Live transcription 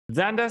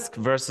Zendesk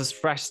versus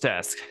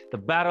Freshdesk, the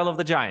battle of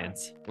the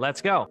giants.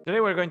 Let's go. Today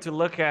we're going to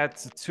look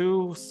at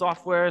two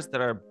softwares that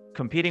are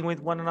competing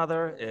with one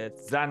another.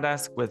 It's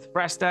Zendesk with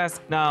Freshdesk.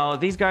 Now,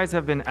 these guys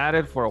have been at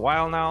it for a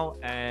while now,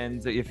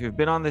 and if you've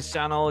been on this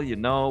channel, you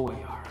know we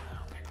are a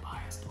little bit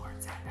biased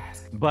towards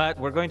Zendesk. But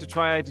we're going to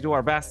try to do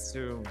our best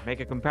to make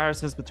a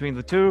comparison between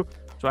the two,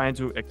 trying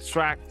to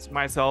extract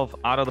myself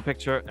out of the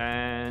picture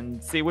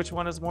and see which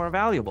one is more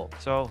valuable.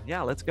 So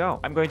yeah, let's go.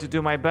 I'm going to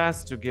do my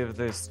best to give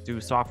these two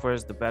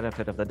softwares the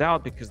benefit of the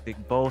doubt because they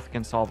both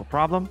can solve a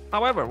problem.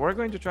 However, we're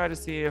going to try to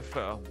see if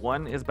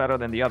one is better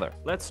than the other.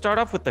 Let's start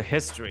off with the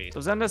history. So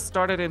Zendesk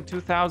started in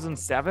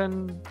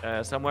 2007,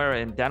 somewhere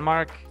in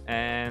Denmark.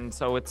 And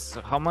so it's,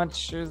 how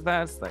much is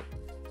that? It's like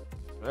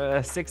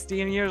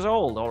 16 years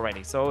old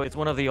already. So it's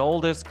one of the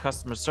oldest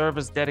customer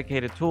service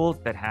dedicated tools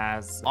that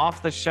has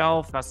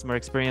off-the-shelf customer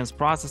experience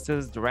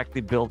processes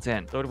directly built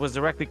in. So it was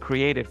directly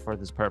created for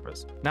this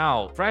purpose.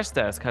 Now,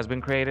 Freshdesk has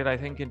been created, I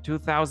think, in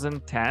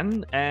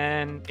 2010,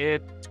 and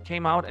it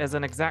came out as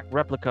an exact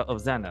replica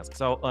of Zendesk.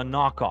 So a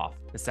knockoff,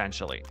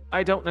 essentially.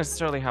 I don't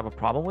necessarily have a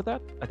problem with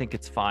that. I think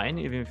it's fine,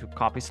 even if you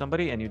copy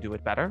somebody and you do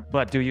it better.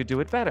 But do you do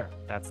it better?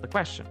 That's the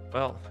question.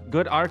 Well,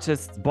 good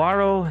artists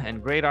borrow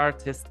and great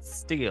artists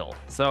steal.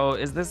 So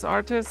is this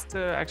artist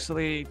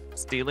actually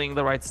stealing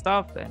the right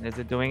stuff, and is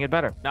it doing it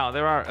better? Now,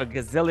 there are a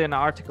gazillion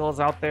articles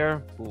out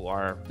there who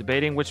are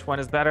debating which one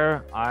is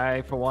better.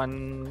 I, for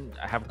one,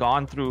 have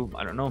gone through,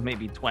 I don't know,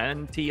 maybe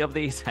 20 of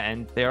these,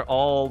 and they're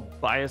all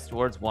biased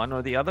towards one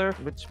or the other,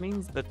 which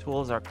means the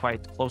tools are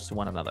quite close to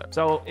one another.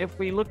 So if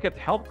we look at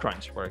Help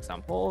Crunch, for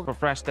example, for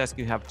Freshdesk,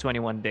 you have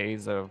 21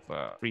 days of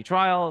free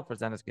trial. For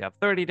Zendesk, you have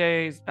 30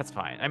 days. That's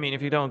fine. I mean,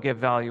 if you don't give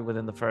value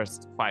within the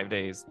first 5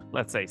 days,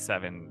 let's say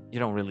 7, you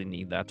don't really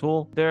need that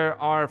tool. There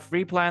are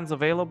free plans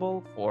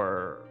available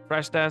for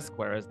Freshdesk,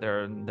 whereas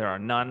there are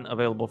none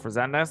available for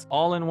Zendesk.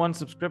 All-in-one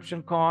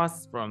subscription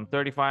costs from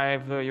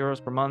 35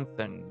 euros per month,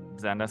 and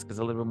Zendesk is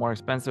a little bit more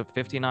expensive,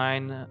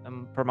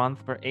 59 per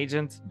month per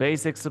agent.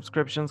 Basic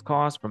subscriptions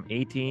cost from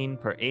 18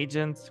 per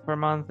agent per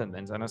month, and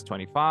then Zendesk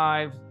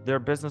 25. Their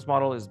business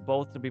model is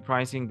both to be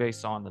pricing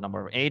based on the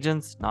number of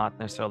agents, not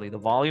necessarily the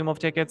volume of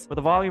tickets. For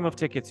the volume of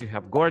tickets, you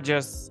have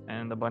Gorgeous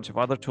and a bunch of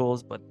other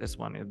tools, but this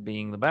one is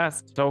being the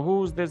best. So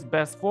who's this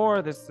best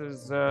for? This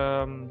is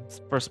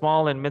for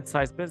small and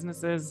mid-sized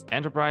businesses,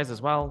 enterprise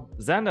as well.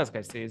 Zendesk,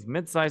 I see, is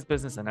mid-sized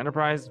business and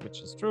enterprise,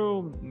 which is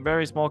true.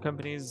 Very small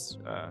companies,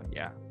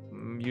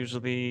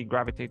 usually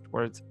gravitate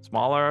towards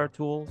smaller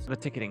tools. The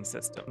ticketing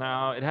system.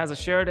 Now, it has a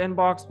shared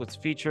inbox with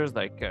features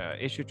like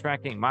issue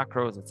tracking,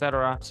 macros,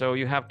 etc. So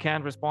you have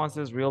canned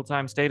responses,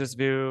 real-time status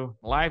view,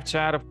 live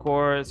chat, of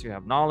course. You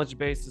have knowledge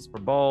bases for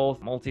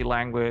both,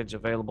 multi-language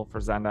available for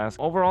Zendesk.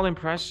 Overall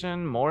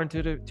impression, more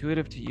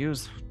intuitive to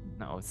use.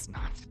 No, it's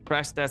not.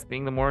 Freshdesk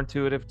being the more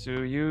intuitive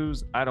to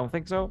use, I don't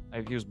think so.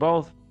 I've used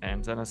both,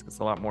 and Zendesk is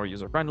a lot more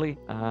user-friendly.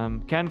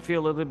 Can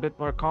feel a little bit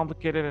more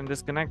complicated and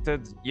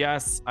disconnected.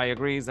 Yes, I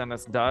agree.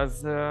 Zendesk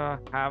does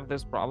have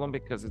this problem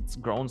because it's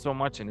grown so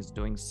much and it's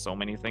doing so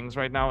many things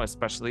right now,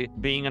 especially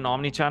being an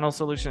omni-channel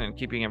solution and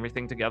keeping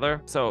everything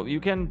together. So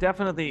you can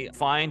definitely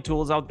find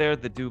tools out there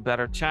that do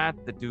better chat,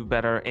 that do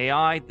better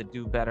AI, that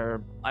do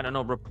better, I don't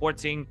know,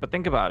 reporting. But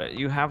think about it.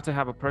 You have to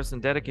have a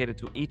person dedicated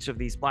to each of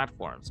these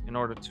platforms in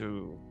order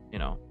to, you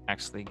know,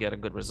 actually get a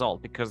good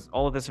result, because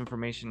all of this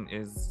information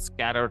is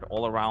scattered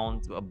all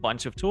around a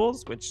bunch of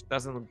tools, which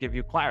doesn't give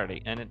you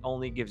clarity and it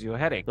only gives you a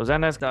headache. So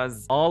Zendesk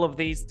does all of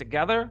these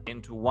together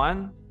into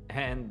one,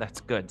 and that's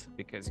good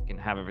because you can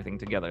have everything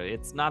together.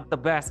 It's not the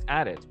best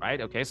at it, right?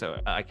 Okay, so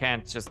I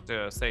can't just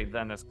say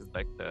Zendesk is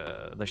like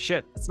the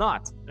shit. It's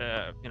not.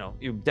 You know,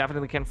 you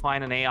definitely can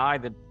find an AI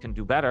that can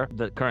do better.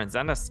 The current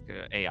Zendesk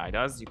AI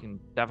does. You can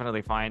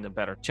definitely find a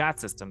better chat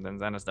system than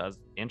Zendesk does.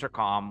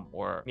 Intercom,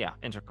 or yeah,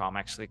 Intercom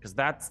actually, because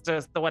that's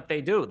just what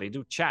they do. They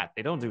do chat.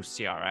 They don't do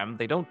CRM.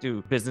 They don't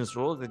do business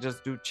rules. They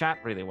just do chat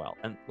really well,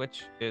 and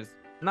which is.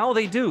 Now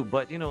they do,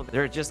 but you know,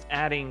 they're just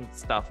adding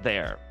stuff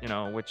there, you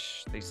know,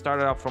 which they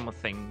started out from a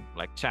thing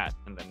like chat,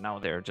 and then now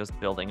they're just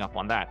building up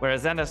on that.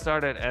 Whereas Zendesk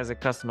started as a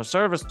customer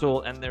service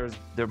tool, and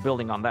they're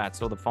building on that.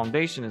 So the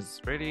foundation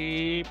is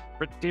pretty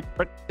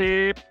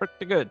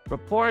good.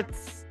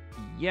 Reports,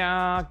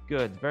 yeah,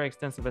 good, very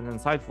extensive and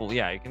insightful.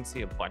 Yeah, you can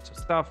see a bunch of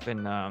stuff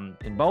in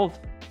both.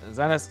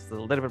 Zendesk is a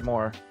little bit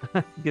more,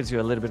 gives you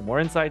a little bit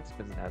more insight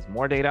because it has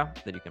more data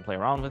that you can play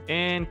around with.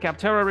 In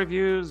Capterra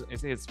reviews, I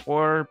see it's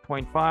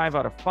 4.5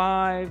 out of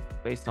 5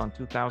 based on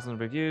 2,000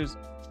 reviews.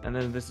 And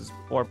then this is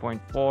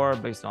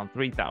 4.4 based on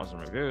 3,000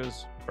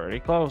 reviews. Very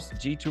close.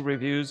 G2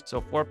 reviews,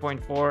 so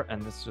 4.4,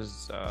 and this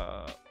was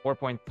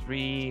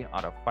 4.3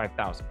 out of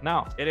 5,000.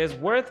 Now, it is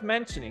worth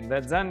mentioning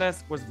that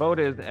Zendesk was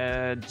voted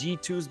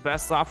G2's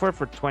best software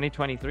for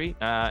 2023.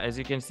 As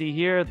you can see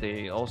here,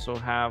 they also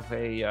have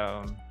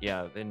a,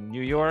 in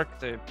New York,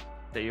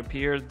 they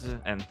appeared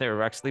and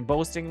they're actually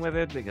boasting with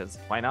it because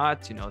why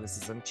not? You know, this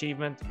is an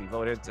achievement to be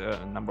voted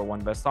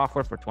 #1 best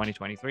software for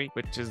 2023,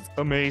 which is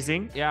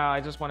amazing. Yeah, I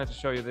just wanted to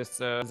show you this.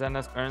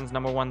 Zendesk earns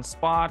 #1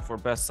 spot for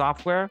best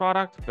software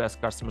product,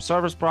 best customer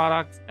service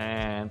product,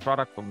 and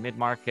product for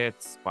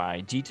mid-markets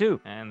by G2.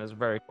 And there's a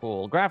very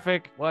cool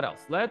graphic. What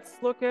else?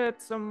 Let's look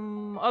at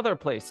some other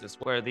places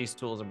where these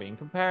tools are being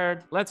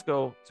compared. Let's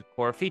go to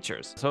core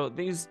features. So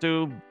these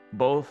do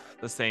both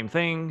the same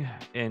thing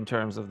in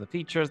terms of the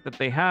features that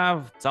they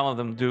have. Some of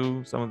them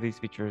do some of these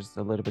features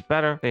a little bit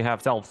better. They have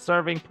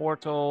self-serving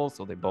portals,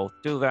 so they both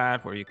do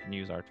that, where you can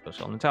use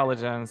artificial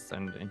intelligence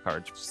and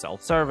encourage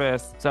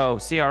self-service. So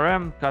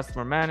CRM,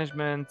 customer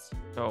management.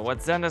 So what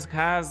Zendesk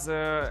has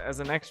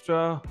as an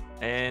extra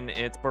in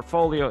its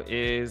portfolio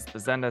is the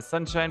Zendesk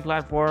Sunshine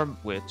platform,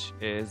 which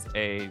is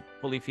a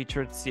fully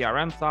featured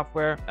CRM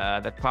software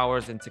that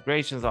powers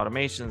integrations,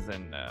 automations,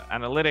 and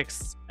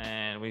analytics.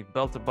 And we've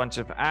built a bunch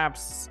of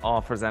apps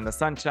all for Zendesk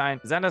Sunshine.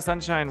 Zendesk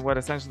Sunshine, what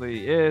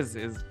essentially is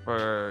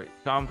for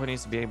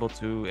companies to be able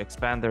to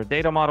expand their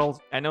data models.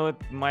 I know it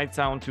might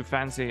sound too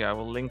fancy. I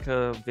will link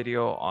a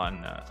video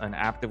on an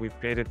app that we've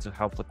created to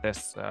help with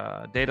this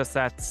data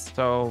sets.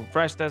 So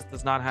Freshdesk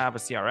does not have a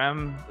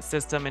CRM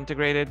system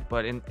integrated,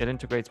 but it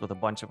integrates with a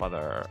bunch of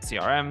other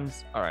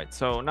CRMs. All right,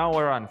 so now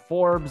we're on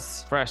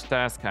Forbes.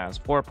 Freshdesk has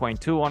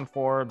 4.2 on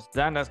Forbes.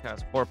 Zendesk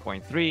has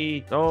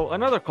 4.3. So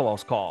another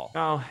close call.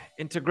 Now,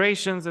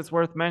 integrations, it's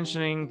worth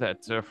mentioning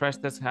that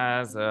Freshdesk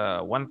has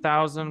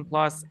 1,000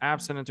 plus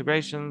apps and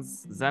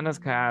integrations.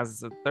 Zendesk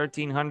has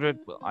 1,300.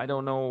 Well, I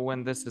don't know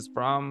when this is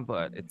from,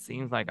 but it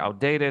seems like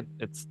outdated.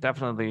 It's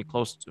definitely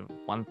close to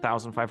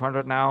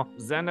 1,500 now.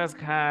 Zendesk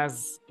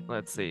has,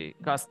 let's see,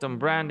 custom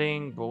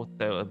branding.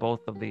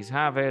 Both of these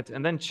have it.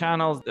 And then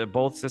channels,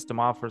 both system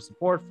offer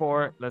support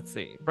for. Let's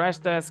see,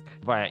 Freshdesk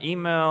via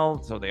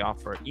email. So they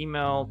offer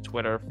email,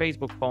 Twitter,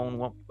 Facebook, phone,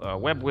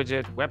 web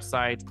widget,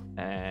 website,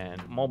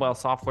 and mobile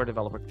software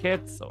developer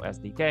kit, so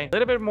SDK. A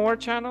little bit more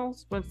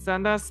channels with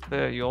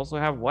Zendesk. You also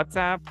have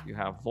WhatsApp, you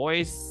have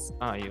voice,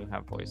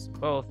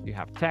 both. You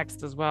have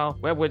text as well,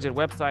 web widget,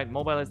 website,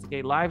 mobile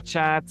SDK, live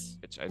chat,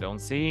 which I don't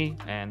see,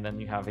 and then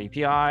you have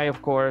API,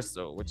 of course,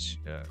 so which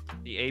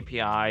the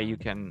API you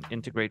can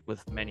integrate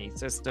with many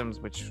systems,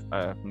 which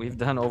we've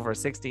done over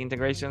 60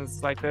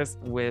 integrations like this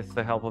with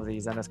the help of the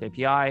Zendesk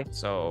API.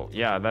 So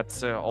yeah,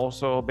 that's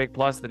also a big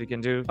plus that you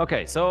can do.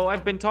 Okay, so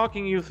I've been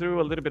talking you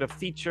through a little bit of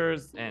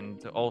features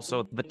and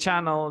also the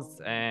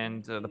channels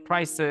and the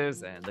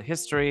prices and the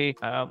history.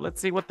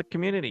 Let's see what the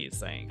community is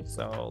saying.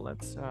 So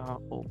let's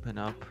open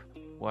up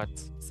what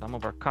some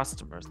of our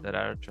customers that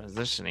are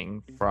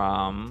transitioning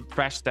from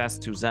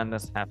Freshdesk to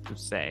Zendesk have to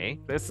say.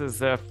 This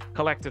is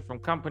collected from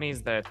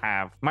companies that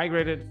have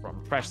migrated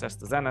from Freshdesk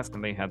to Zendesk,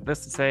 and they had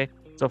this to say.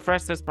 So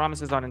Freshdesk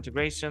promises on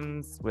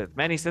integrations with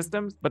many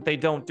systems, but they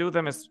don't do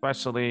them,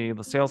 especially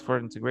the Salesforce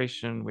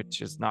integration,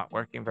 which is not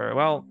working very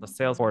well. The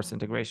Salesforce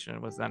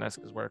integration with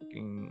Zendesk is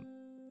working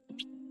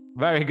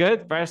very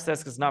good.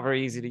 Freshdesk is not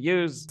very easy to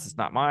use. This is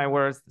not my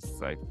words. This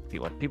is like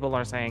what people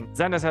are saying.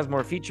 Zendesk has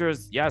more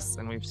features, yes,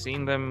 and we've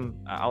seen them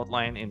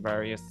outlined in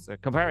various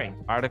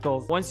comparing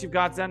articles. Once you've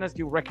got Zendesk,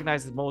 you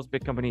recognize that most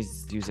big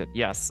companies use it.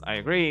 Yes, I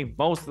agree.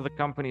 Most of the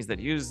companies that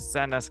use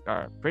Zendesk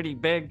are pretty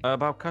big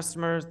about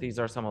customers. These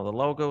are some of the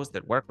logos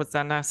that work with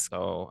Zendesk.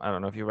 So I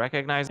don't know if you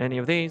recognize any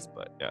of these,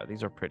 but yeah,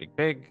 these are pretty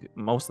big.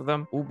 Most of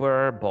them: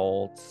 Uber,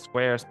 Bolt,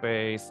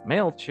 Squarespace,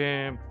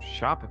 MailChimp,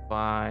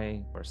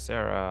 Shopify,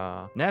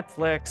 Coursera,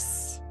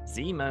 Netflix,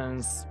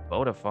 Siemens,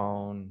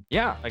 Vodafone.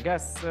 Yeah, I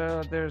guess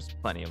there's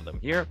plenty of them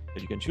here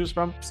that you can choose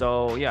from.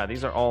 So yeah,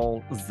 these are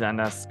all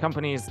Zendesk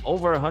companies,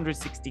 over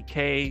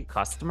 160K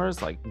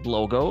customers, like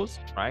logos,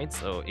 right?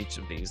 So each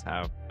of these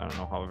have, I don't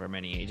know, however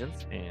many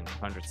agents in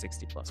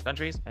 160 plus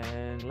countries.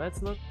 And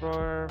let's look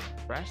for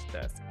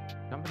Freshdesk.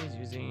 Companies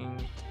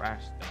using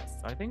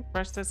Freshdesk. I think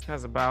Freshdesk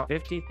has about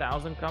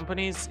 50,000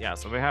 companies. Yeah,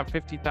 so we have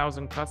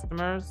 50,000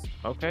 customers.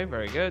 Okay,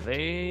 very good.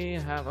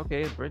 They have,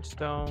 okay,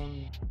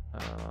 Bridgestone.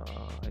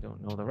 I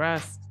don't know the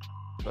rest,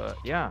 but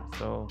yeah,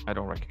 so I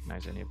don't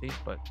recognize any of these,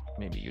 but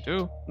maybe you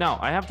do. Now,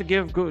 I have to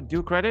give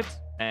due credit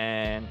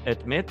and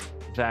admit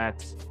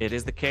that it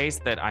is the case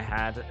that I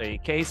had a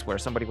case where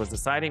somebody was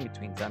deciding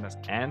between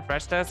Zendesk and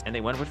Freshdesk, and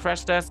they went with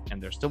Freshdesk,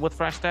 and they're still with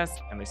Freshdesk,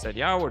 and they said,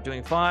 yeah, we're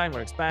doing fine,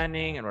 we're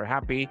expanding, and we're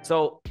happy.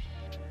 So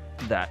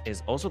that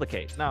is also the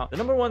case. Now, the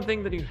number one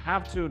thing that you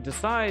have to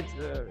decide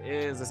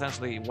is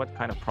essentially what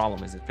kind of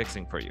problem is it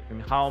fixing for you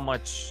and how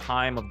much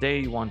time of day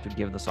you want to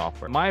give the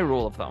software. My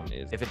rule of thumb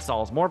is if it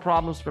solves more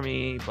problems for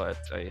me, but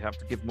I have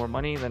to give more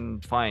money,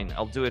 then fine,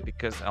 I'll do it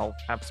because I'll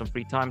have some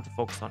free time to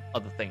focus on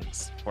other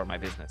things for my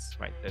business,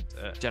 right?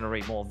 That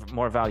generate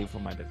more value for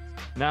my business.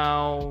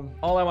 Now,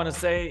 all I want to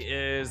say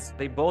is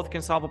they both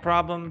can solve a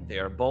problem. They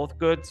are both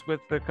good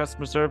with the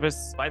customer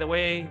service. By the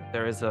way,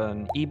 there is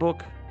an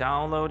ebook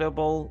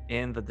downloadable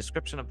in the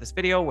description of this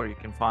video, where you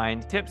can find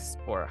tips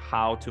for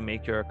how to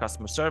make your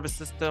customer service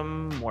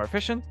system more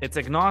efficient. It's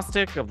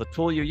agnostic of the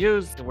tool you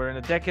use. We're in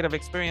a decade of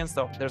experience,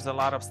 so there's a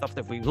lot of stuff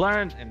that we've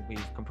learned and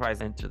we've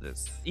comprised into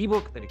this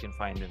ebook that you can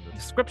find in the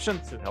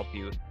description to help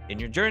you in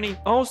your journey.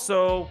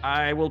 Also,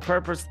 I will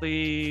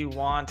purposely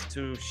want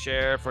to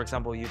share, for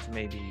example, you to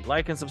maybe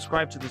like and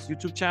subscribe to this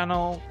YouTube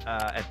channel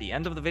at the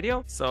end of the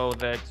video, so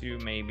that you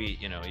maybe,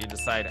 you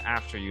decide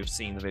after you've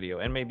seen the video,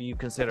 and maybe you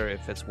consider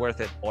if it's worth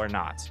it or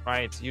not,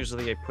 right?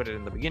 Usually I put it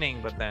in the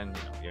beginning, but then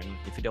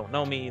if you don't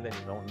know me, then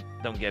you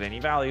don't get any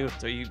value.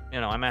 So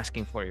I'm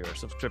asking for your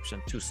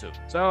subscription too soon.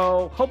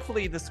 So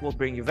hopefully this will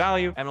bring you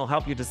value and will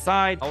help you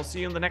decide. I'll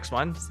see you in the next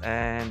one,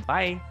 and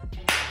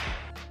bye.